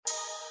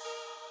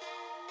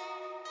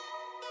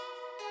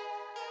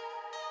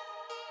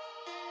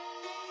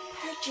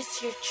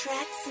Purchase your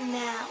tracks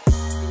now.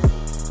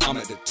 I'm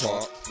at the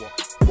top,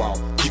 wow,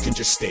 you can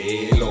just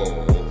stay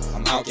low.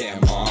 I'm out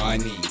getting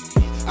money,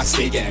 I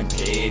stay getting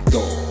paid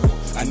though.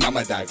 And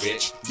I'ma die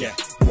rich, yeah,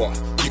 what,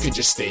 you can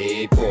just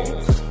stay bro.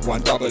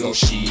 100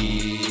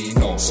 she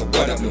know, so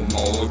what up Lil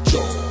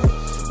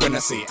Mojo? When I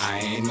say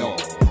I know,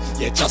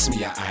 yeah trust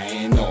me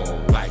I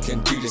know. I can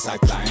do this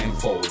like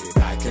blindfolded,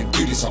 I can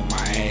do this on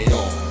my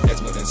own.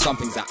 There's more than some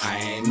things that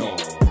I know,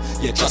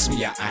 yeah trust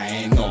me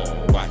I know.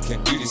 I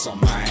can do this on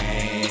my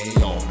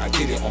own, I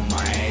did it on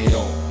my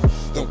own.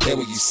 Don't care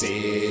what you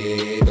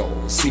say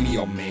though, see me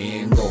on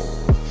main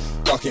road,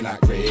 walking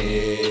like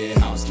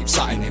greyhounds, keep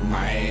something in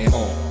my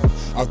home.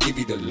 I'll give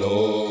you the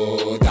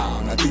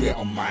lowdown, I do it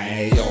on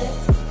my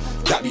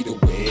own. That be the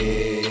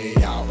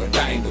way out, but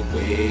that ain't the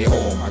way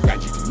home. My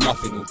grind, you do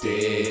nothing all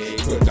day,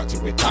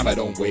 productive with time I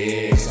don't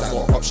waste. I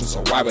got options,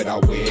 so why would I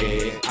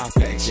wait? I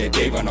flex, yeah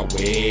they run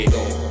away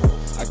though.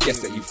 I guess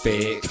that you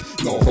fake,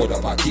 no hold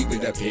up, I keep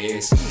with the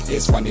pace.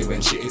 It's funny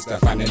when shit is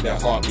defined and their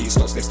heartbeat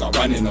stops, they start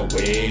running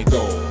away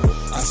though.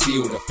 I see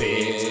all the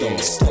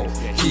fakes though,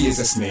 he is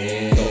a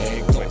snake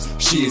though,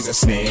 she is a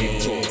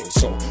snake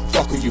so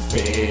fuck who you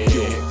fake.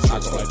 I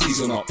got a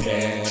diesel not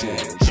petrol,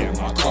 yeah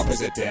my car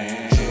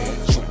president.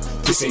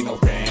 This ain't no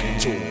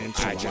rent,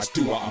 I just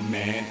do what I'm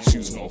meant to.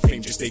 No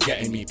thing, just they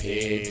getting me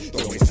paid.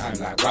 Don't waste time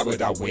like why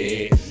would I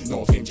wait?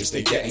 No thing, just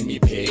they getting me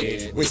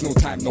paid. Waste no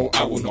time, no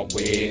I will not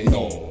wait,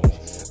 no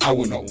I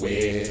will not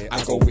wait.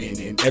 I go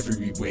in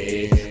every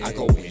way, I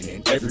go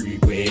in every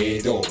way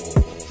though.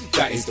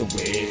 That is the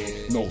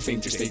way, no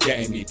thing, just they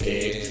getting me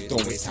paid.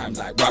 Don't waste time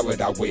like why would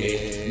I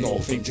wait? No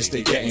thing, just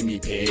they getting me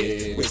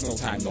paid. Waste no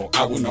time, no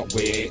I will not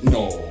wait,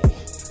 no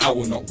I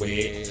will not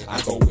wait.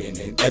 I go in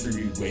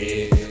every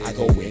way, I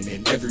go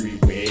in every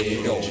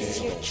way though.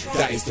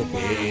 That is the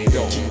way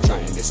though. Keep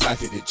trying this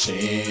life with the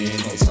chain,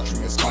 no such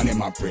thing as fun in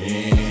my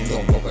brain.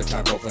 Don't bother,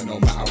 try bother, no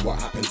matter what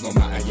happens, no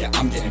matter, yeah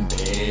I'm getting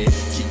paid.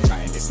 Keep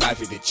trying this life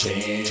with the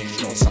chain,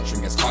 no such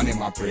thing as fun in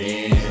my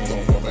brain.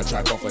 Don't bother,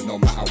 try bother, no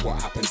matter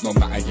what happens, no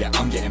matter, yeah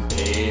I'm getting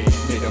paid.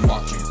 Made a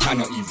mark you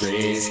cannot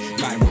erase,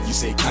 mind what you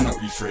say cannot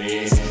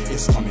rephrase.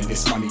 It's coming,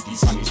 this money,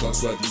 these honeys don't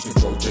swerve, lose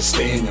control, just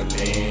stay in your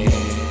lane.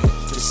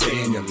 Just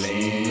stay in your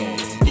lane.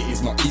 It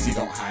is not easy,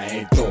 don't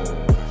hide though.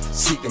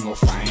 Seek them or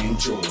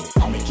find you,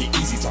 I'll make it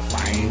easy to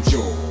find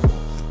you.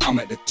 I'm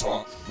at the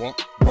top,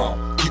 what?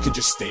 Wow, you can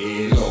just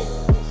stay low.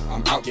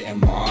 I'm out getting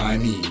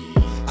money,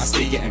 I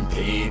stay getting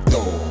paid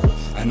though.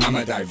 And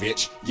I'ma die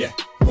rich, yeah,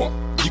 what?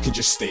 You can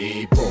just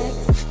stay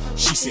broke.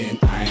 She saying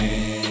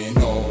I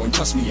know, and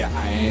trust me, yeah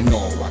I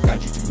know. I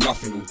can't do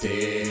nothing all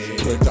day,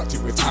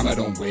 productive with time I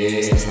don't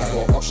waste. I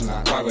got option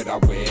like why would I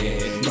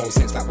wait? No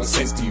sense, like what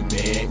sense do you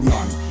make?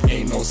 None,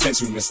 ain't no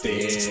sense with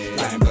mistakes.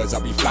 Flying birds,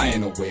 I'll be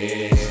flying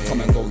away.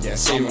 Come and go, yeah,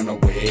 so run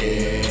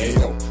away.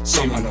 Yo,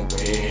 so run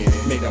away.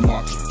 Make a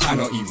mark,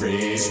 cannot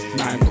erase.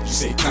 Mind what you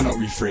say, cannot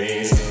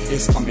rephrase.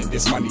 It's coming,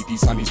 this money,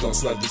 these honeys don't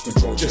swerve, lose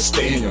control. Just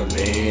stay in your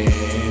lane,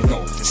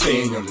 no, just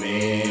stay in your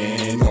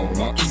lane. No,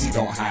 not easy,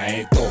 don't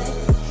hide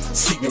though.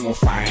 Seek them or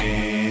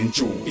find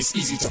you, it's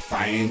easy to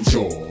find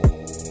you.